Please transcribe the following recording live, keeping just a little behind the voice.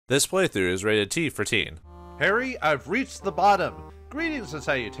This playthrough is rated T for teen. Harry, I've reached the bottom! Greetings and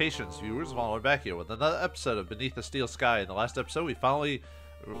salutations, viewers of Vauldemare with another episode of Beneath the Steel Sky. In the last episode, we finally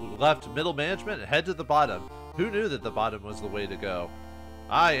left middle management and head to the bottom. Who knew that the bottom was the way to go?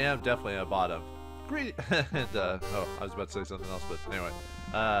 I am definitely a bottom. And, oh, I was about to say something else, but anyway.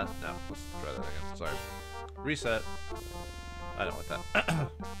 No, let's try that again. Sorry. Reset. I don't want that.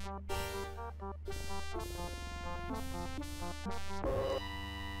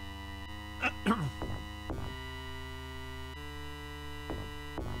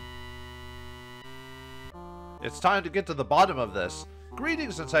 It's time to get to the bottom of this.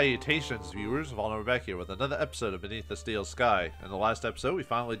 Greetings and salutations, viewers of Vauldemare with another episode of Beneath the Steel Sky. In the last episode, we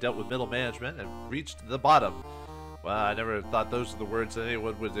finally dealt with middle management and reached the bottom. Well, I never thought those are the words that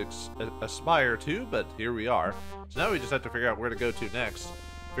anyone would aspire to, but here we are. So now we just have to figure out where to go to next.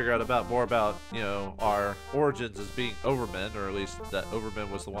 Figure out more about, you know, our origins as being overmen, or at least that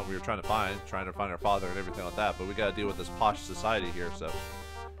overmen was the one we were trying to find our father and everything like that. But we got to deal with this posh society here, so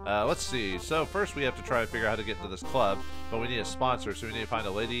let's see. So first we have to try and figure out how to get into this club, but we need a sponsor, so we need to find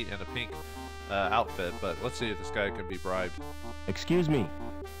a lady in a pink outfit. But let's see if this guy can be bribed. Excuse me.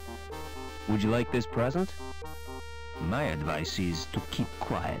 Would you like this present? My advice is to keep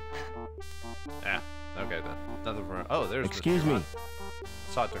quiet. Ah, okay then. Nothing for her. Oh, there's. Excuse me.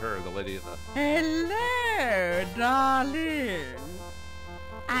 Talk to her, the lady in the. Hello, darling.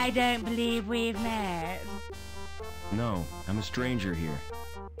 I don't believe we've met. No, I'm a stranger here.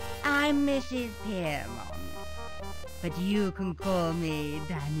 I'm Mrs. Piermont, but you can call me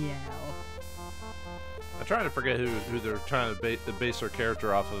Danielle. I'm trying to forget who they're trying to base their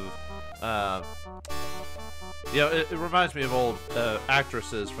character off of. You know, it reminds me of old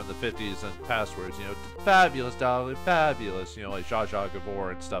actresses from the 50s and past words, you know, fabulous, darling, fabulous, you know, like Zsa Zsa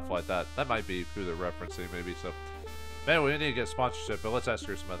Gabor and stuff like that. That might be who they're referencing, maybe, so. Anyway, we need to get sponsorship, but let's ask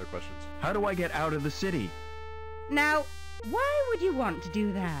her some other questions. How do I get out of the city? Now, why would you want to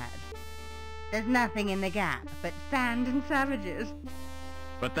do that? There's nothing in the gap but sand and savages.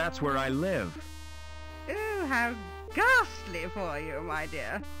 But that's where I live. Oh, how ghastly for you, my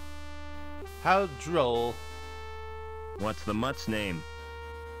dear. How droll. What's the mutt's name?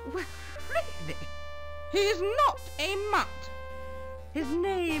 Well, really? He's not a mutt. His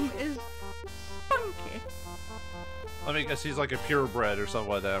name is Spunky. Let me guess, he's like a purebred or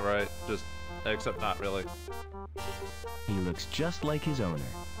something like that, right? Just, except not really. He looks just like his owner.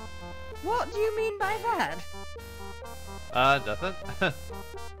 What do you mean by that? Nothing.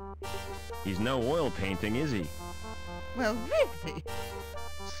 He's no oil painting, is he? Well, really?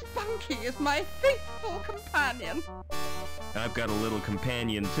 Spunky is my faithful companion. I've got a little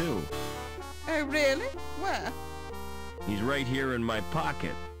companion, too. Oh, really? Where? He's right here in my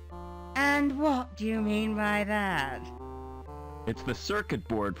pocket. And what do you mean by that? It's the circuit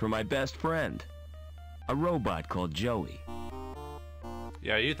board for my best friend. A robot called Joey.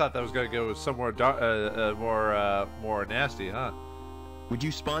 Yeah, you thought that was going to go somewhere more nasty, huh? Would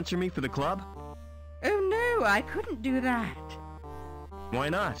you sponsor me for the club? Oh, no, I couldn't do that. Why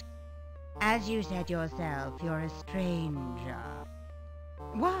not? As you said yourself, you're a stranger.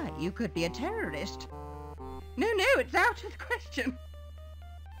 Why, you could be a terrorist. No, it's out of the question.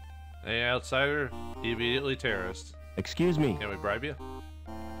 Any outsider, immediately terrorist. Excuse me. Can we bribe you?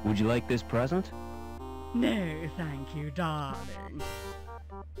 Would you like this present? No, thank you, darling.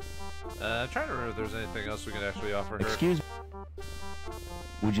 I'm trying to remember if there's anything else we can actually offer her. Excuse me.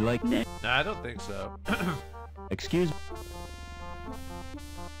 Would you like... Nah, I don't think so. Excuse me.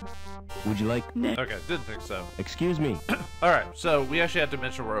 Would you like... Okay, didn't think so. Excuse me. Alright, so we actually have to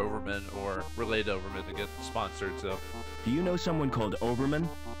mention we're Overmen or related to Overmen to get sponsored, so. Do you know someone called Overman?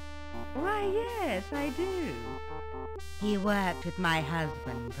 Why, yes, I do. He worked with my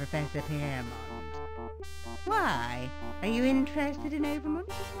husband, Professor Piermont. Why? Are you interested in Overman?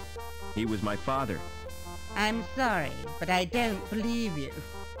 He was my father. I'm sorry, but I don't believe you.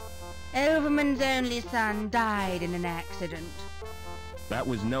 Overman's only son died in an accident. That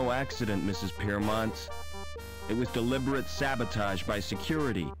was no accident, Mrs. Piermont. It was deliberate sabotage by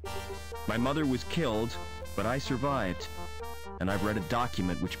security. My mother was killed, but I survived. And I've read a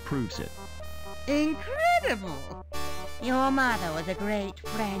document which proves it. Incredible! Your mother was a great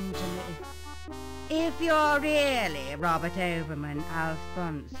friend to me. If you're really Robert Overman, I'll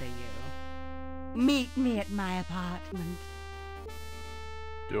sponsor you. Meet me at my apartment.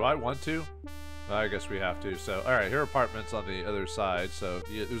 Do I want to? I guess we have to. So, alright, here are apartments on the other side. So,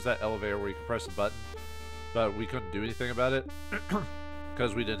 it was that elevator where you can press a button, but we couldn't do anything about it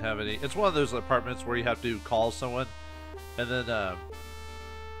because we didn't have any. It's one of those apartments where you have to call someone, and then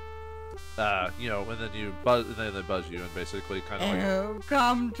you know, and then you buzz, and then they buzz you, and basically kind of like. Oh,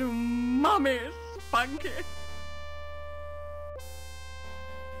 come to mommy, Spunky.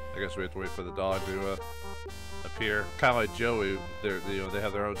 I guess we have to wait for the dog to appear. Kind of like Joey, they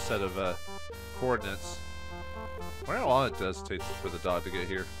have their own set of coordinates. I wonder how long it does take for the dog to get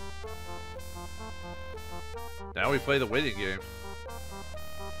here. Now we play the waiting game.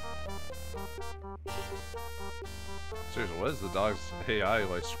 Seriously, what is the dog's AI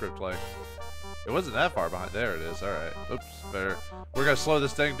like script like? It wasn't that far behind. There it is. All right. Oops. Better. We're gonna slow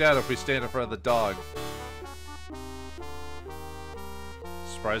this thing down if we stand in front of the dog.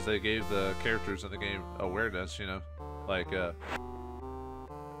 Surprised they gave the characters in the game awareness. You know, like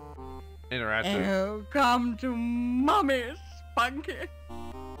interactive. Oh, come to mommy, Spunky.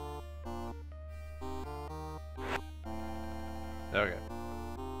 Okay.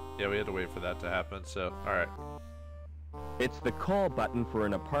 Yeah, we had to wait for that to happen. So, all right. It's the call button for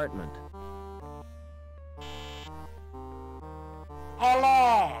an apartment.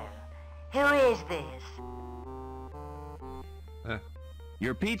 Hello. Who is this?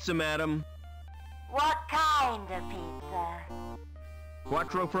 Your pizza, madam. What kind of pizza?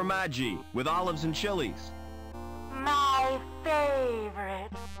 Quattro formaggi with olives and chilies. My favorite.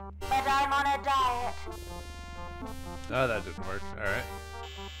 But I'm on a diet. Oh, that didn't work. All right.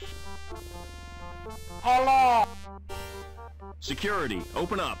 Hello. Security,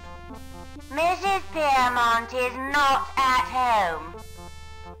 open up. Mrs. Piermont is not at home.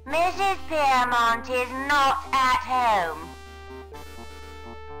 Mrs. Piermont is not at home.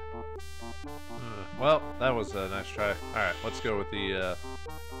 Well, that was a nice try. All right, let's go with the.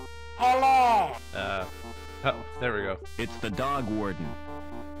 Hello. Oh, there we go. It's the dog warden.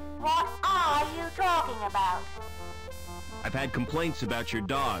 What are you talking about? I've had complaints about your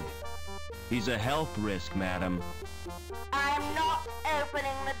dog. He's a health risk, madam. I'm not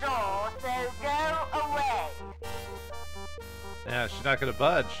opening the door, so go away. Yeah, she's not gonna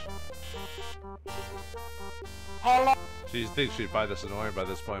budge. Hello. She thinks she'd find this annoying by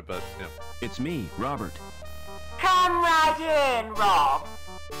this point, but you know. It's me, Robert. Come right in, Rob.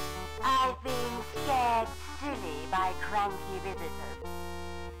 I've been scared silly by cranky visitors.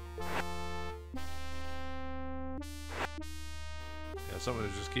 Yeah, someone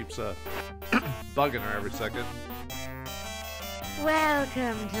who just keeps bugging her every second.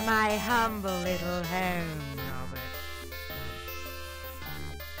 Welcome to my humble little home, Robert.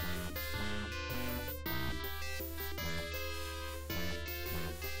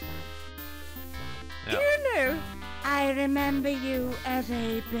 Yeah. Do you know, I remember you as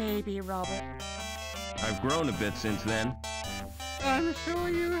a baby, Robert. I've grown a bit since then. I'm sure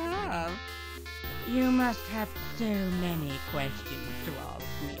you have. You must have so many questions to ask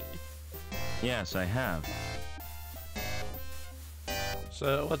me. Yes, I have.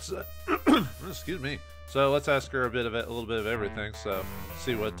 So let's excuse me. So let's ask her a little bit of everything. So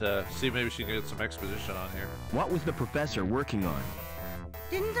see maybe she can get some exposition on here. What was the professor working on?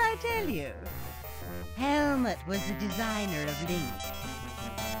 Didn't I tell you? Helmut was the designer of Link.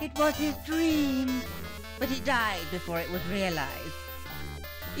 It was his dream, but he died before it was realized.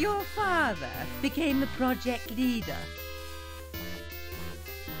 Your father became the project leader.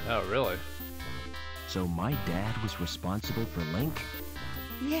 Oh, really? So my dad was responsible for Link?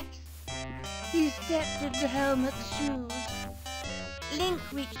 Yes, he stepped into Helmut's shoes. Link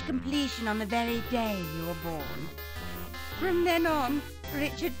reached completion on the very day you were born. From then on,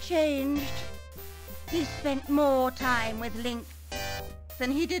 Richard changed. He spent more time with Link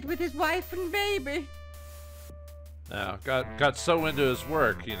than he did with his wife and baby. Now, got so into his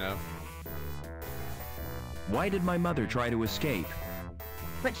work, you know. Why did my mother try to escape?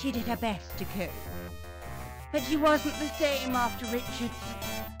 But she did her best to cope. But she wasn't the same after Richard's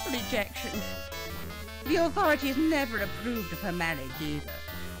rejection. The authorities never approved of her marriage either.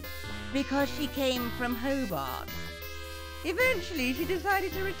 Because she came from Hobart. Eventually, she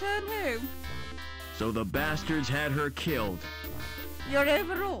decided to return home. So the bastards had her killed. You're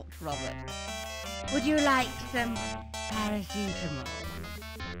overwrought, Robert. Would you like some paracetamol?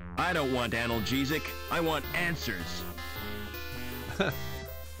 I don't want analgesic. I want answers.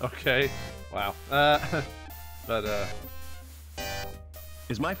 Okay. Wow.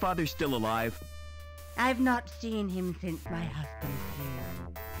 Is my father still alive? I've not seen him since my husband's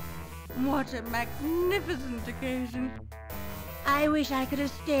funeral. What a magnificent occasion. I wish I could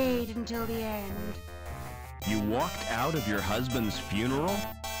have stayed until the end. You walked out of your husband's funeral?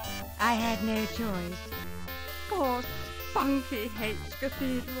 I had no choice. Poor Spunky hates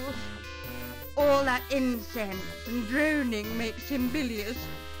cathedrals. All that incense and droning makes him bilious.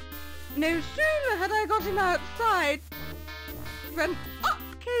 No sooner had I got him outside than up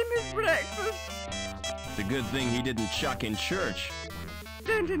became his breakfast. It's a good thing he didn't chuck in church.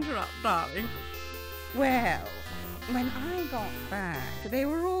 Don't interrupt, darling. Well, when I got back, they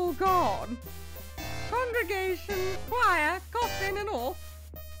were all gone. Congregation, choir, coffin and all.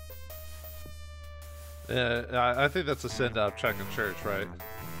 Yeah, I think that's a sin to check in church, right?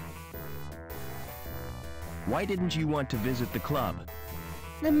 Why didn't you want to visit the club?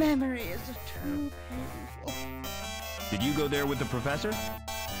 The memories are too painful. Did you go there with the professor?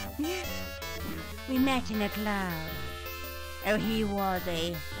 Yes, we met in a club. Oh, he was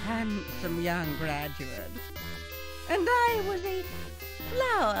a handsome young graduate. And I was a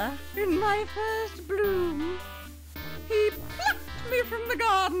flower in my first bloom. He plucked me from the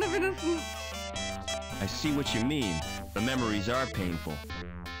garden of innocence. I see what you mean. The memories are painful.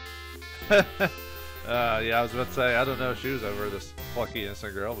 Yeah, I was about to say, I don't know if she was ever this plucky,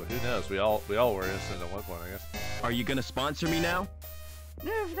 innocent girl, but who knows? We all were innocent at one point, I guess. Are you gonna sponsor me now?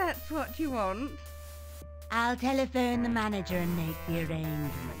 If that's what you want. I'll telephone the manager and make the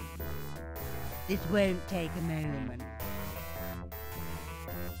arrangements. This won't take a moment.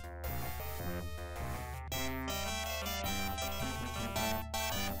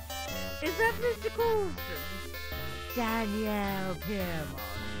 Is that Mr. Colston? Danielle Piermont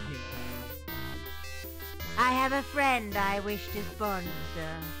here. I have a friend I wish to sponsor.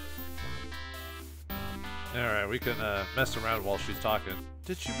 Alright, we can mess around while she's talking.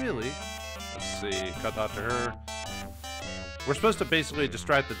 Did she really? Let's see, cut out to her. We're supposed to basically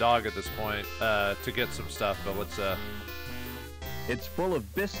distract the dog at this point to get some stuff, but let's... It's full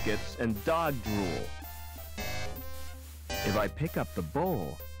of biscuits and dog drool. If I pick up the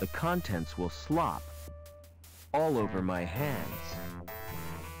bowl, the contents will slop all over my hands.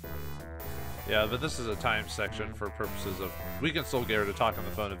 Yeah, but this is a time section for purposes of... We can still get her to talk on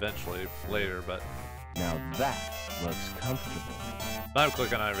the phone eventually, later, but... Now that looks comfortable. I'm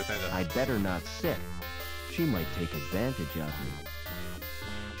clicking on everything to... I better not sit. She might take advantage of me.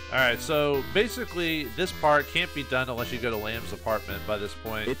 Alright, so basically this part can't be done unless you go to Lamb's apartment by this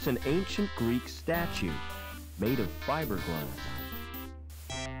point. It's an ancient Greek statue made of fiberglass.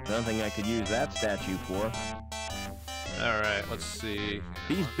 Nothing I could use that statue for. Alright, let's see.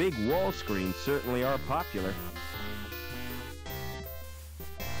 These big wall screens certainly are popular.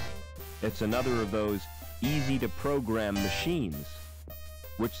 It's another of those easy-to-program machines,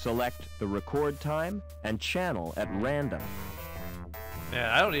 which select the record time and channel at random.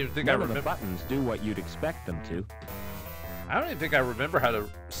 Yeah, I don't even think I None of remember... the buttons do what you'd expect them to. I don't even think I remember how to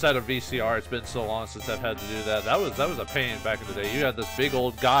set a VCR. It's been so long since I've had to do that. That was a pain back in the day. You had this big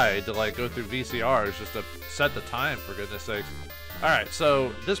old guide to like go through VCRs just to set the time, for goodness sakes. Alright,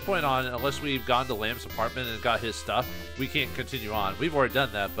 so this point on, unless we've gone to Lamb's apartment and got his stuff, we can't continue on. We've already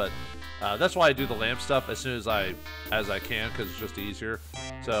done that, but that's why I do the Lamb stuff as soon as I can, because it's just easier.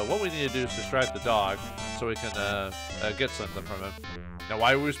 So what we need to do is distract the dog so we can get something from him. Now,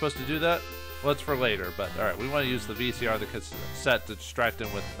 why were we supposed to do that? Well, it's for later, but alright, we want to use the VCR, the cassette, to distract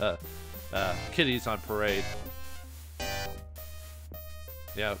him with kitties on parade.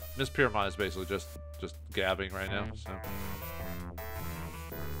 Yeah, Miss Piermont is basically just gabbing right now, so...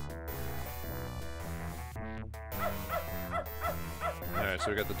 Alright,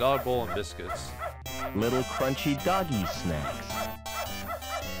 so we got the dog bowl and biscuits. Little crunchy doggy snacks.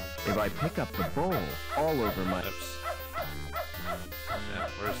 If I pick up the bowl all over my... Oops. Yeah,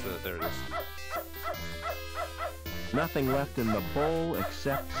 where's the... There it is. Nothing left in the bowl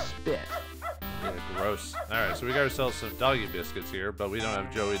except spit. Yeah, gross. Alright, so we got ourselves some doggy biscuits here, but we don't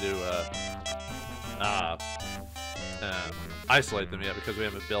have Joey to isolate them yet because we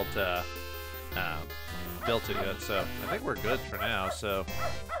haven't built it yet, so I think we're good for now. So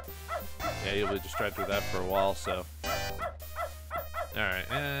yeah, you'll be distracted with that for a while, so alright,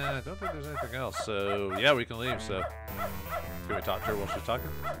 and I don't think there's anything else, so yeah, we can leave. So can we talk to her while she's talking?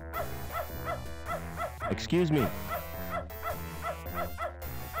 Excuse me.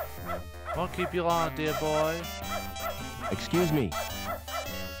 Won't keep you long, dear boy. Excuse me.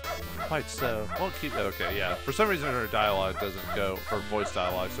 Quite so. Won't keep... Okay, yeah. For some reason her dialogue doesn't go for voice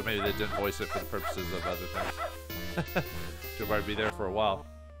dialogue, so maybe they didn't voice it for the purposes of other things. She'll probably be there for a while.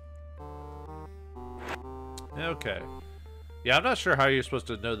 Okay. Yeah, I'm not sure how you're supposed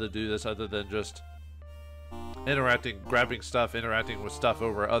to know to do this other than just interacting, grabbing stuff, interacting with stuff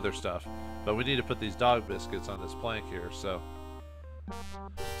over other stuff. But we need to put these dog biscuits on this plank here, so...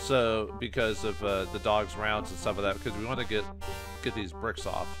 because of the dog's rounds and stuff like that, because we want to get these bricks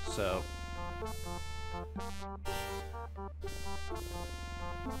off, so...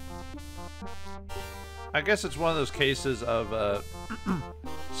 I guess it's one of those cases of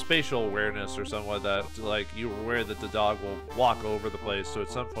spatial awareness or something like that. Like, you're aware that the dog will walk over the place, so at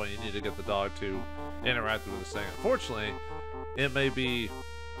some point you need to get the dog to interact with this thing. Unfortunately, it may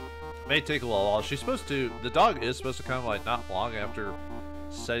take a little while. The dog is supposed to come like not long after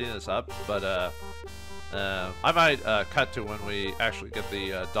setting this up, but I might cut to when we actually get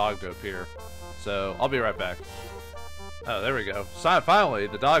the dog to appear. So I'll be right back. Oh, there we go. So finally,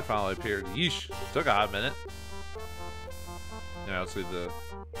 the dog finally appeared. Yeesh, took a hot minute. Yeah, let's see the...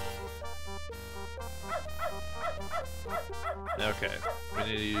 Okay, we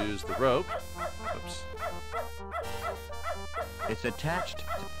need to use the rope. Oops. It's attached to...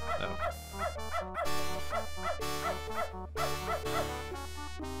 No.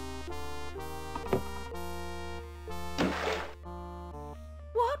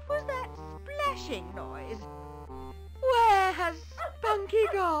 What was that splashing noise? Where has Spunky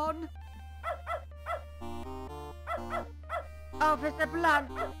gone? Officer Blunt,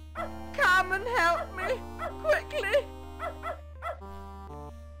 come and help me, quickly.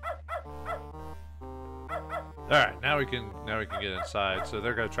 Alright, now we can get inside. So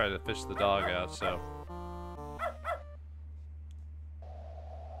they're gonna try to fish the dog out, so.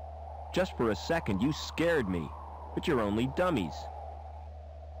 Just for a second, you scared me. But you're only dummies.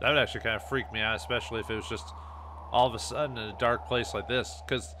 That would actually kind of freak me out, especially if it was just all of a sudden in a dark place like this.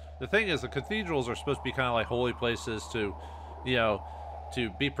 Because the thing is, the cathedrals are supposed to be kind of like holy places to, you know, to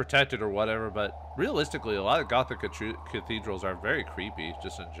be protected or whatever. But realistically, a lot of Gothic cathedrals are very creepy,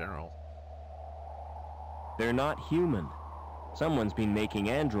 just in general. They're not human. Someone's been making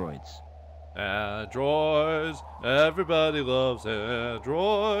androids. Androids, everybody loves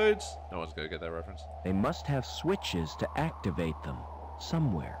androids. No one's gonna get that reference. They must have switches to activate them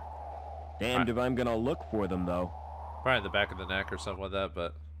somewhere. Damned if I'm gonna look for them, though. Probably in the back of the neck or something like that,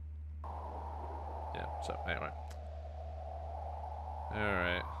 but... Yeah, so, anyway.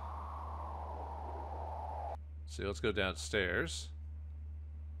 Alright. See, let's go downstairs.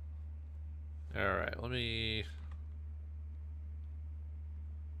 Alright, let me...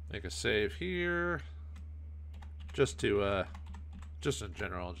 make a save here. Just to, just in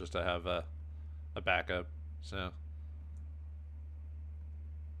general, just to have a backup, so...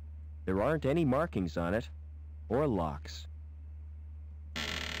 There aren't any markings on it, or locks.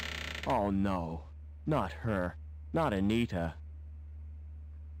 Oh no, not her, not Anita.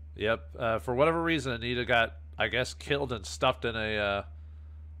 Yep, for whatever reason, Anita got, I guess, killed and stuffed in a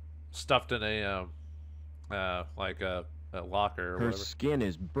like a locker or Her whatever. skin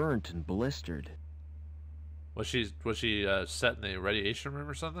is burnt and blistered. Was she set in the radiation room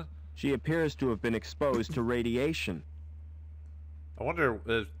or something? She appears to have been exposed to radiation. I wonder,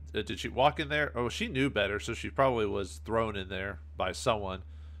 did she walk in there? Oh, she knew better, so she probably was thrown in there by someone.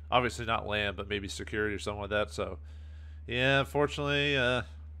 Obviously not Lamb, but maybe security or something like that. So, yeah, unfortunately,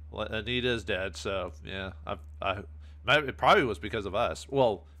 Anita is dead. So, yeah, it probably was because of us.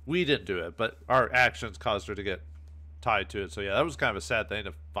 Well, we didn't do it, but our actions caused her to get tied to it. So, yeah, that was kind of a sad thing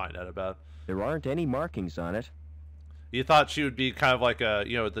to find out about. There aren't any markings on it. You thought she would be kind of like a,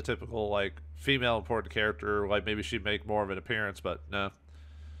 you know, the typical, like, female important character, like maybe she'd make more of an appearance, but no.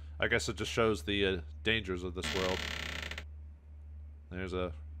 I guess it just shows the dangers of this world. There's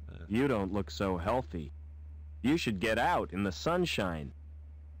a... You don't look so healthy. You should get out in the sunshine.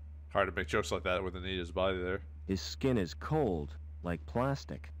 Hard to make jokes like that with Anita's body there. His skin is cold, like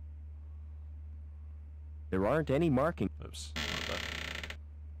plastic. There aren't any markings. Oops. Not that.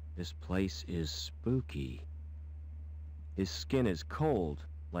 This place is spooky. His skin is cold,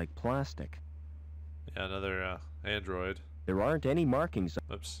 like plastic. Yeah, another android. There aren't any markings.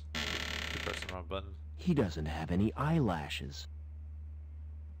 Oops. Keep pressing the wrong button. He doesn't have any eyelashes.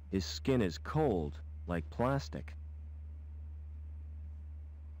 His skin is cold, like plastic.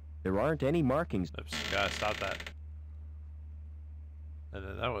 There aren't any markings. Oops. Gotta stop that. And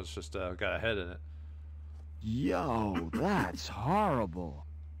then that one's just got a head in it. Yo, that's horrible.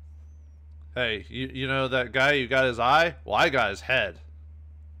 Hey, you know that guy, you got his eye? Well, I got his head.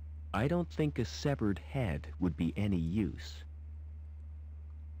 I don't think a severed head would be any use.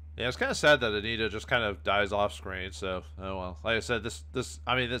 Yeah, it's kind of sad that Anita just kind of dies off screen, so, oh well. Like I said, this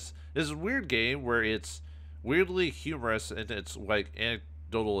is a weird game where it's weirdly humorous and it's like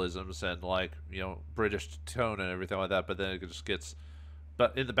anecdotalisms and like, you know, British tone and everything like that, but then it just gets,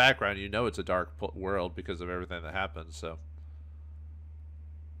 but in the background, you know it's a dark world because of everything that happens, so.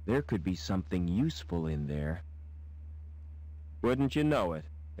 There could be something useful in there. Wouldn't you know it?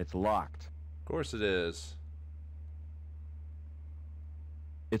 It's locked. Of course it is.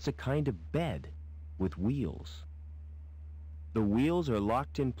 It's a kind of bed with wheels. The wheels are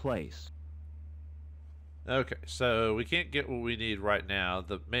locked in place. Okay, so we can't get what we need right now.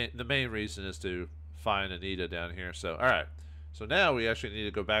 The main reason is to find Anita down here. So all right, so now we actually need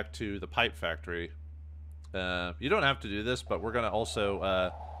to go back to the pipe factory. You don't have to do this, but we're gonna also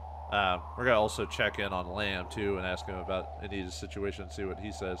check in on Lamb too and ask him about Anita's situation and see what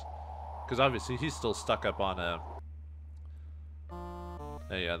he says, because obviously he's still stuck up on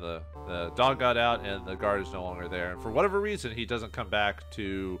yeah, the dog got out and the guard is no longer there, and for whatever reason he doesn't come back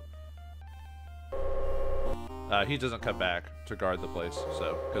to guard the place,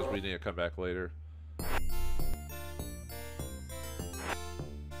 so because we need to come back later.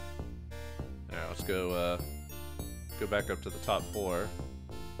 Alright, let's go back up to the top floor.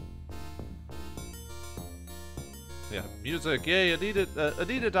 Yeah, music, yay,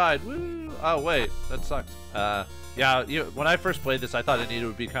 Anita died, woo! Oh wait, that sucks. Yeah, when I first played this, I thought Anita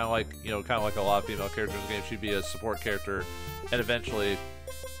would be kind of like a lot of female characters in the game. She'd be a support character and eventually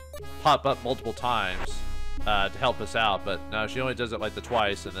pop up multiple times to help us out, but no, she only does it like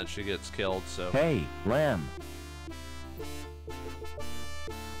twice and then she gets killed, so. Hey, Lamb.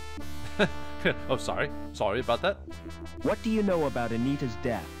 Oh, sorry about that. What do you know about Anita's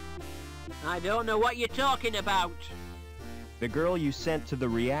death? I don't know what you're talking about. The girl you sent to the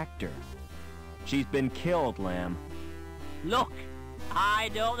reactor. She's been killed, Lamb. Look, I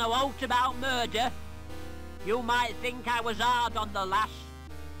don't know aught about murder. You might think I was hard on the lass,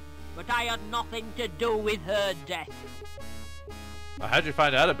 but I had nothing to do with her death. How'd you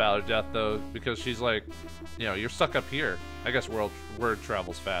find out about her death, though? Because she's like, you're stuck up here. I guess word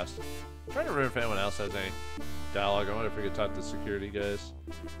travels fast. I'm trying to remember if anyone else has any dialogue. I wonder if we could talk to security guys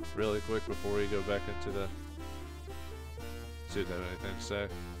really quick before we go back into the... See if they have anything to say.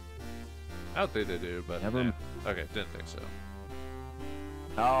 I don't think they do, but yeah. Okay, didn't think so.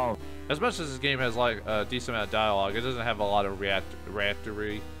 Oh. As much as this game has like a decent amount of dialogue, it doesn't have a lot of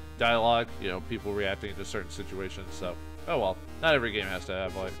reactory dialogue. People reacting to certain situations. So, oh well. Not every game has to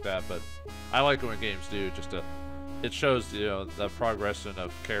have like that, but I like when games do. It shows the progression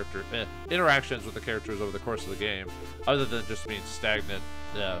of character interactions with the characters over the course of the game, other than just being stagnant,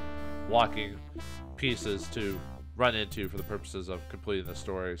 walking pieces to run into for the purposes of completing the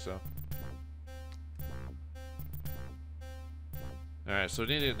story. So. Alright, so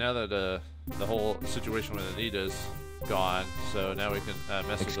now that the whole situation with Anita's gone, so now we can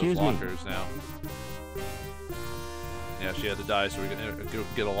mess with those lockers now. Yeah, she had to die, so we can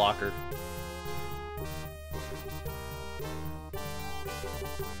get a locker.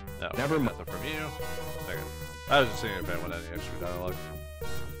 No, never mind. Nothing from you. Okay. I was just thinking if anyone had any extra dialogue.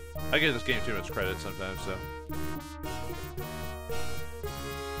 I give this game too much credit sometimes, so.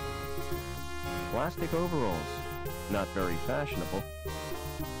 Plastic overalls. Not very fashionable.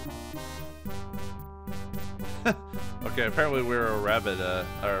 Okay, apparently we're a rabbit,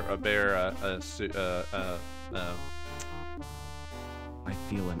 or a bear, I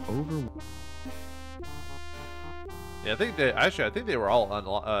feel an Yeah, I think they were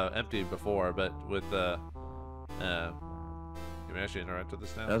all empty before, but with can we actually interact with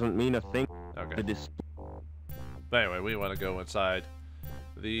this now? Doesn't mean a thing. Okay. But anyway, we want to go inside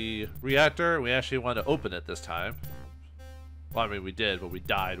the reactor. We actually want to open it this time. Well, I mean, we did, but we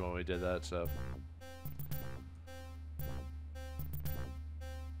died when we did that, so.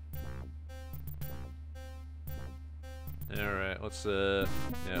 Alright, let's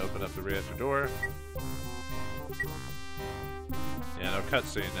open up the reactor door. Yeah, no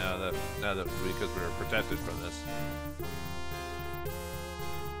cutscene now that because we were protected from this.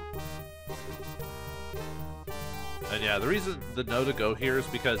 And yeah, the reason the no to go here is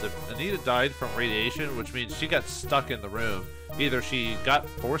because if Anita died from radiation, which means she got stuck in the room, either she got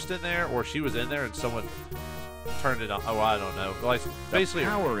forced in there or she was in there and someone turned it on. Oh, I don't know. Like, basically,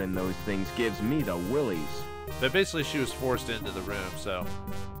 the power in those things gives me the willies. But basically, she was forced into the room, so.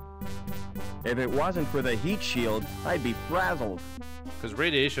 If it wasn't for the heat shield, I'd be frazzled. Because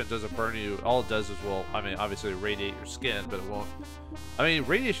radiation doesn't burn you. All it does is, well, I mean, obviously radiate your skin, but it won't. I mean,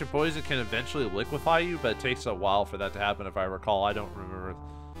 radiation poison can eventually liquefy you, but it takes a while for that to happen, if I recall. I don't remember.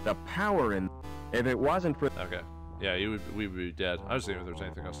 The power in... If it wasn't for... Okay. Yeah, we would be dead. I was thinking if there's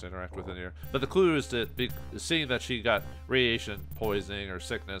anything else to interact with in here. But the clue is to seeing that she got radiation poisoning or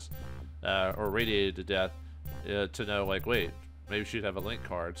sickness, or radiated to death, to know, like, wait, maybe she'd have a link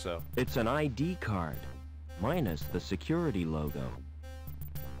card, so. It's an ID card, minus the security logo.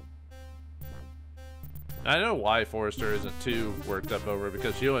 I know why Forrester isn't too worked up over it,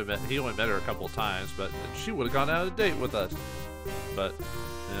 because he only met her a couple of times, but she would have gone out on a date with us. But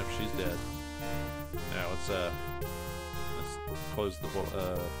she's dead. Now let's close the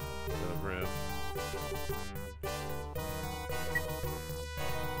room.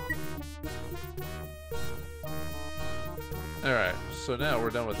 Alright, so now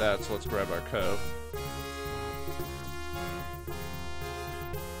we're done with that, so let's grab our code.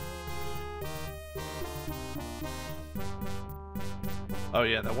 Oh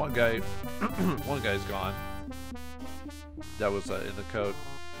yeah, that one guy, one guy's gone. That was in the code.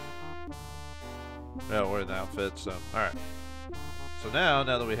 No, we're in the outfit, so, alright. So now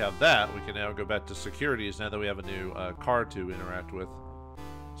that we have that, we can now go back to securities now that we have a new card to interact with.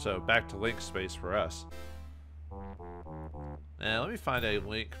 So back to link space for us. And let me find a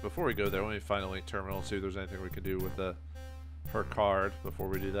link, before we go there, let me find a link terminal and see if there's anything we can do with her card before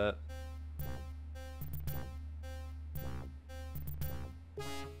we do that.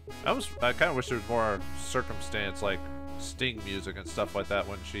 I kind of wish there was more circumstance, like sting music and stuff like that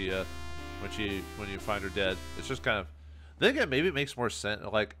when you find her dead. It's just kind of, then again, maybe it makes more sense,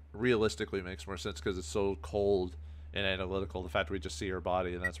 like realistically makes more sense because it's so cold and analytical. The fact that we just see her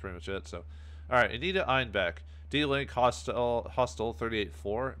body and that's pretty much it. So, all right, Anita Einbeck, D-Link, hostile 38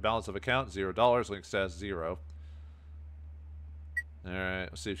 floor, balance of account $0, link status 0. All right,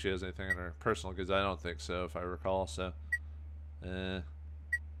 let's see if she has anything in her personal goods. I don't think so, if I recall. So, yeah,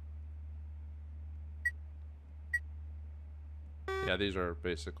 these are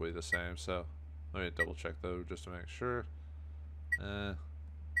basically the same, so let me double check though just to make sure.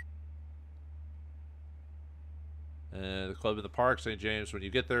 The club in the park, St. James. When you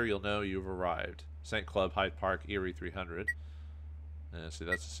get there, you'll know you've arrived. St. Club, Hyde Park, Erie 300. See,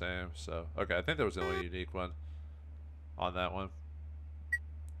 that's the same. So, okay, I think that was the only unique one on that one.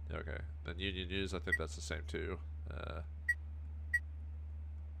 Okay, then Union News, I think that's the same too.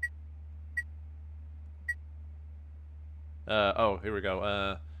 Oh, here we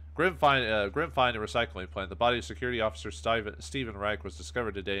go. Grim find a recycling plant. The body of security officer Stephen Reich was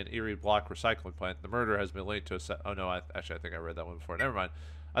discovered today in Erie Block recycling plant. The murder has been linked to a oh no, actually I think I read that one before. Never mind.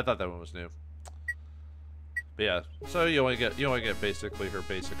 I thought that one was new. But yeah, so you only get basically her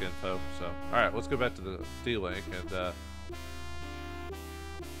basic info. So all right, let's go back to the D-Link and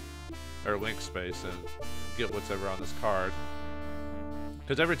or link space and get whatever on this card.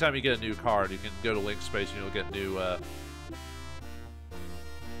 Because every time you get a new card, you can go to link space and you'll get new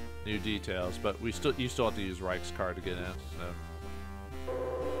new details, but you still have to use Reich's card to get in, so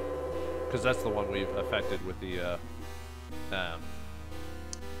because that's the one we've affected with the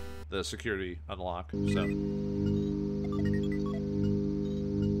security unlock. So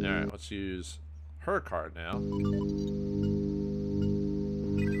all right, let's use her card now.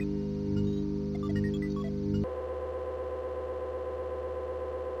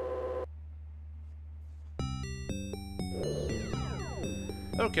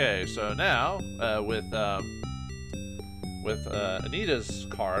 Okay, so now with Anita's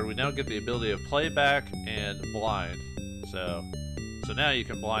card, we now get the ability of playback and blind. So now you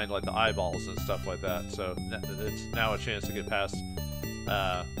can blind like the eyeballs and stuff like that. So it's now a chance to get past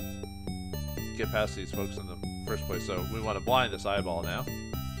these folks in the first place. So we want to blind this eyeball now.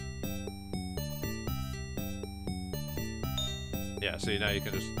 Yeah, see, now you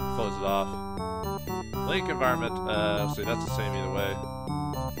can just close it off. Link environment, see, that's the same either way.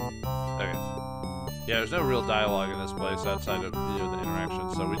 Okay. Yeah, there's no real dialogue in this place outside of the interaction,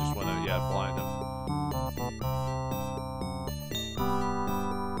 so we just want to, blind him.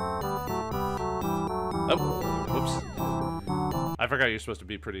 Oh, whoops. I forgot you're supposed to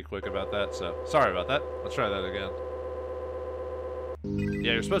be pretty quick about that, so sorry about that. Let's try that again.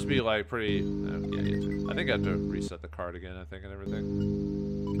 Yeah, you're supposed to be like pretty. I think I have to reset the card again. I think and everything.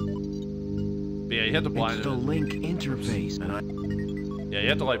 But yeah, you have to blind him. The link interface. Yeah, you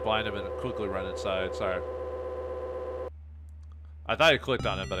have to like blind him and quickly run inside. Sorry. I thought I clicked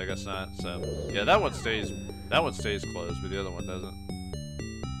on it, but I guess not. So yeah, that one stays closed, but the other one doesn't.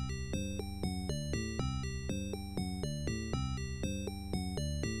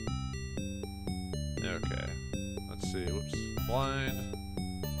 Okay. Let's see. Whoops. Blind.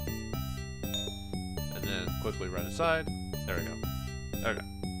 And then quickly run inside. There we go. Okay.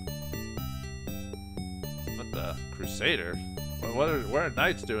 What the? Crusader? What are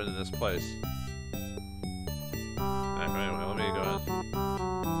knights doing in this place? Anyway, let me go ahead.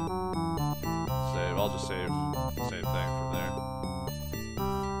 Save. I'll just save the same thing from there.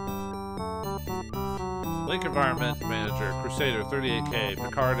 Link Environment Manager, Crusader 38K,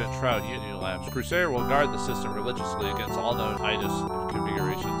 Picard and Trout Union Labs. Crusader will guard the system religiously against all known IDIS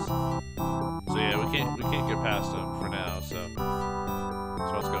configurations. So yeah, we can't get past them for now, so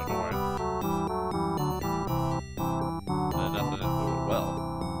let's go north. Nothing. Oh, well.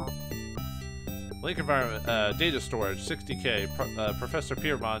 Link Environment, Data Storage, 60K, Professor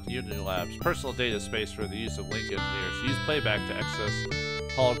Piermont, Union Labs. Personal data space for the use of Link engineers. Use playback to access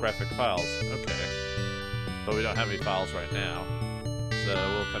holographic files. Okay. but we don't have any files right now, so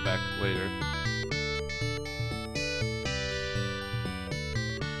we'll come back later.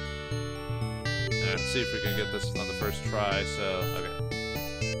 Let's see if we can get this on the first try. So, okay.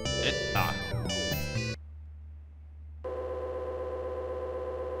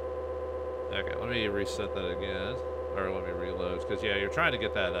 Okay, let me reset that again. Or let me reload. Because, yeah, you're trying to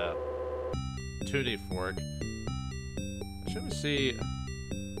get that tuning fork. Should we see...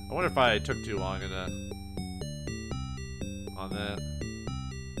 I wonder if I took too long in on that.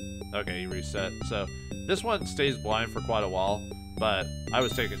 Okay, you reset. So, this one stays blind for quite a while. But I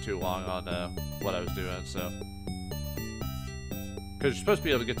was taking too long on what I was doing, so... Because you're supposed to be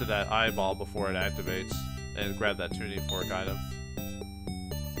able to get to that eyeball before it activates and grab that tuning fork item.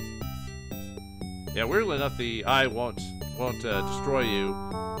 Yeah, weirdly enough, the eye won't destroy you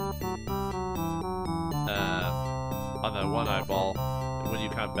on the one eyeball when you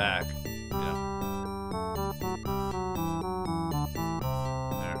come back. Yeah.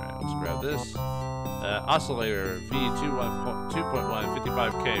 Alright, let's grab this. Oscillator V2.1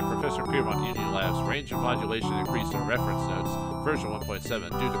 55K, Professor Piermont Union Labs, range of modulation increased in reference notes, version 1.7,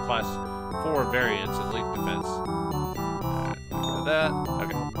 due to class 4 variants in link defense. Alright, look at that.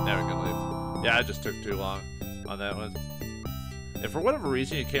 Okay, now we can leave. Yeah, I just took too long on that one. If for whatever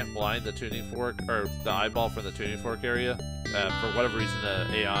reason you can't blind the tuning fork, or the eyeball from the tuning fork area, for whatever reason the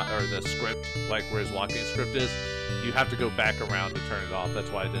AI, or the script, like where his walking script is, you have to go back around to turn it off. That's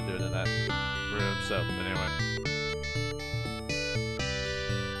why I didn't do it in that room, so anyway.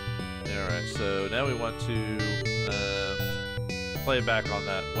 Alright, so now we want to play back on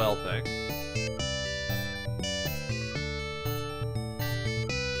that well thing.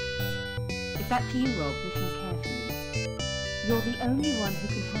 It's back to you, Rob. Listen carefully. You're the only one who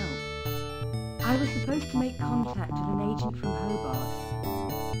can help. I was supposed to make contact with an agent from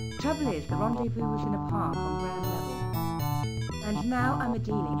Hobart. Trouble is, the rendezvous was in a park on ground level. And now I'm a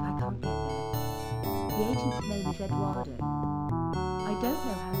dealing, I can't get there. The agent's name is Eduardo. I don't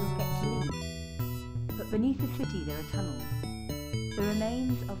know how you'll get to leave. But beneath the city there are tunnels. The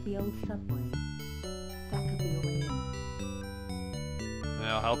remains of the old subway. That could be a way in.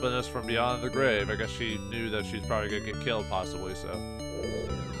 Now, helping us from beyond the grave. I guess she knew that she's probably gonna get killed, possibly, so...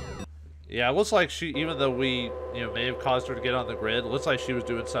 Yeah, it looks like she, even though we, may have caused her to get on the grid, it looks like she was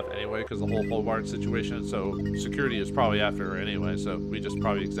doing stuff anyway because the whole Hobart situation, so security is probably after her anyway, so we just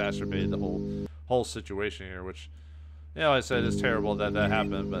probably exacerbated the whole situation here, which, like I said, it's terrible that that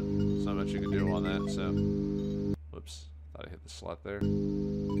happened, but there's not much you can do on that, so... Whoops, thought I hit the slot there.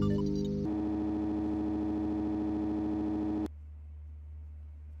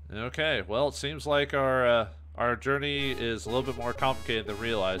 Okay, well, it seems like our journey is a little bit more complicated than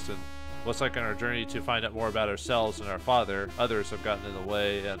realized, and looks like on our journey to find out more about ourselves and our father, others have gotten in the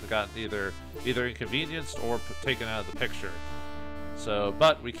way and gotten either inconvenienced or taken out of the picture. So,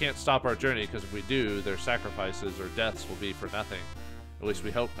 but we can't stop our journey, because if we do, their sacrifices or deaths will be for nothing. At least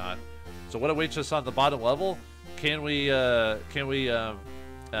we hope not. So what awaits us on the bottom level? Can we get to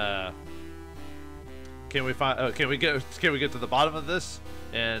the bottom of this?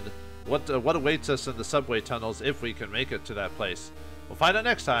 And what awaits us in the subway tunnels if we can make it to that place? We'll find out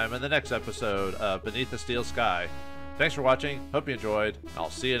next time in the next episode of Beneath the Steel Sky. Thanks for watching. Hope you enjoyed. I'll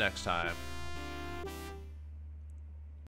see you next time.